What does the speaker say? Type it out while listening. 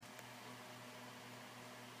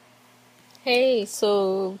Hey,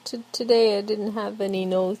 so today I didn't have any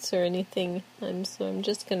notes or anything. I'm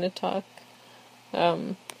just gonna talk.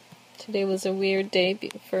 Um, Today was a weird day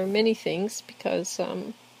for many things because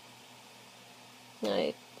I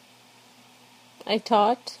I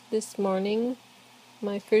taught this morning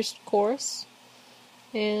my first course,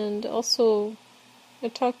 and also I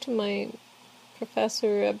talked to my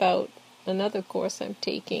professor about another course I'm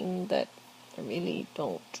taking that I really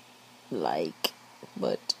don't like,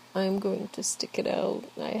 but I'm going to stick it out.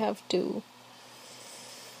 I have to.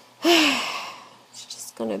 It's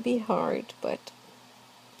just gonna be hard, but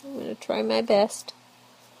I'm gonna try my best.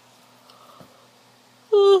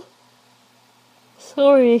 Oh,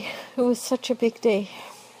 sorry, it was such a big day.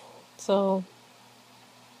 So,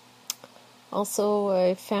 also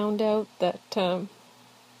I found out that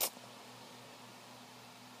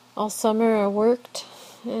all summer I worked,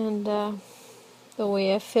 and the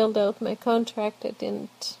way I filled out my contract, I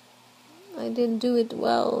didn't do it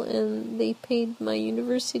well, and they paid my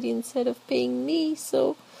university instead of paying me.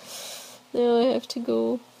 So now I have to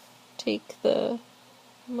go take the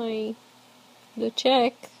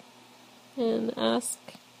check and ask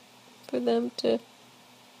for them to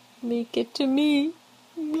make it to me.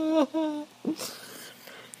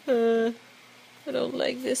 I don't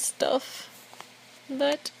like this stuff,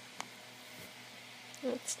 but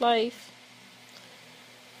that's life.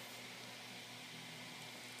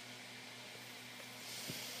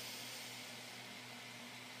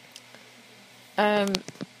 Um,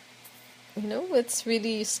 what's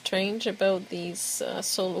really strange about these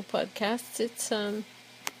solo podcasts? It's a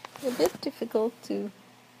bit difficult to.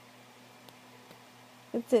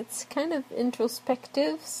 It's kind of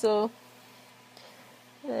introspective, so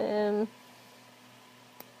I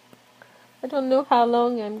don't know how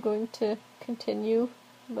long I'm going to continue,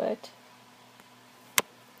 but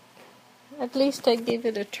at least I gave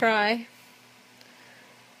it a try.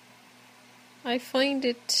 I find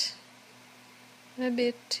it a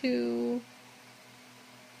bit too.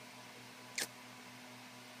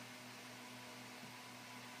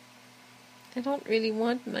 I don't really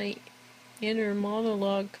want my inner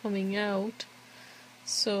monologue coming out,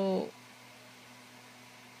 so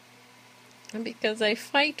because I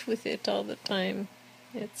fight with it all the time.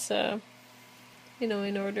 It's in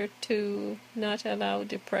order to not allow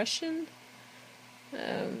depression.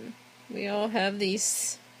 We all have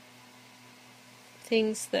these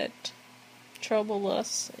things that trouble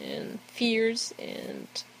us, and fears and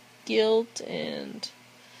guilt and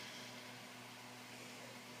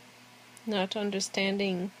not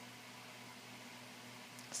understanding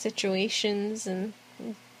situations and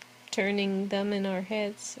turning them in our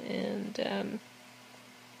heads. And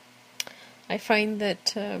I find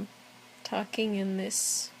that talking in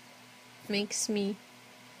this makes me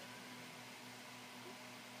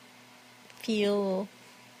feel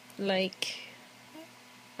like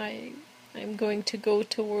I'm going to go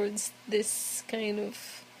towards this kind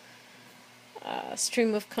of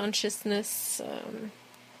stream of consciousness,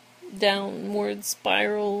 downward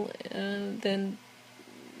spiral, then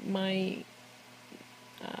my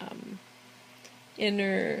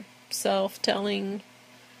inner self telling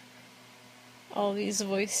all these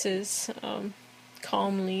voices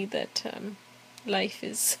calmly that life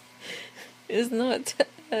is not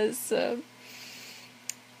as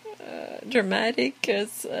dramatic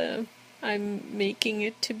as I'm making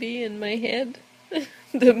it to be in my head.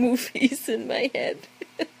 The movies in my head.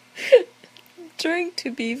 Trying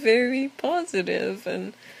to be very positive,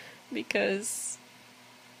 and because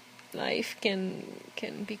life can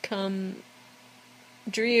become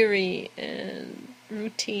dreary and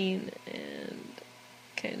routine and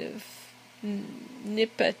kind of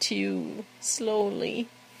nip at you slowly,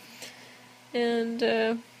 and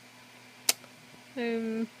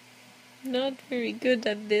I'm not very good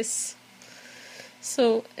at this.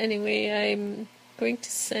 So anyway, I'm going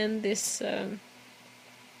to send this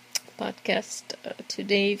podcast to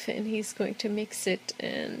Dave, and he's going to mix it,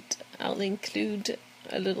 and I'll include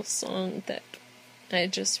a little song that I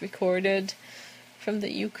just recorded from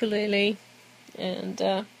the ukulele, and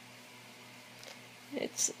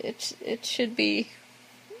it should be.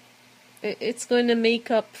 It's going to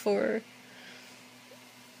make up for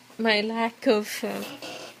my lack of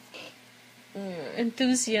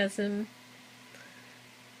enthusiasm.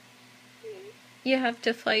 You have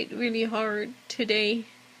to fight really hard today.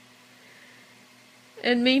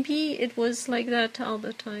 And maybe it was like that all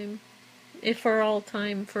the time. If for all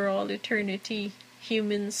time, for all eternity,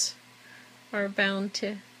 humans are bound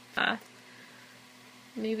to path.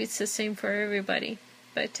 Maybe it's the same for everybody.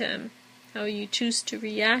 But how you choose to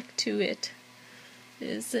react to it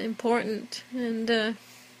is important. And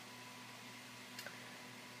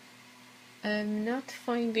I'm not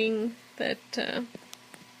finding that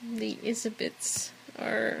the Isabits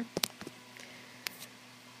are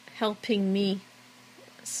helping me,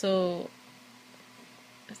 so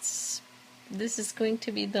this is going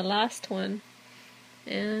to be the last one.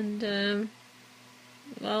 And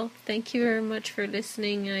well, thank you very much for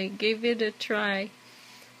listening. I gave it a try,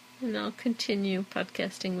 and I'll continue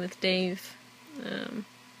podcasting with Dave,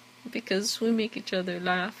 because we make each other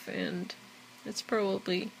laugh, and it's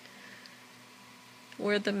probably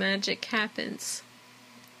where the magic happens.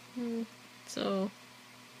 So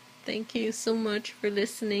thank you so much for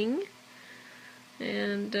listening,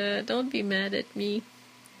 and don't be mad at me,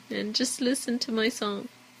 and just listen to my song.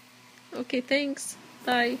 Okay, thanks.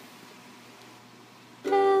 Bye.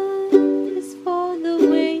 L is for the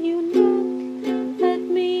way you look at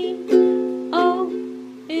me. O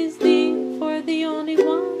is D for the only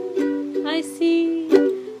one I see.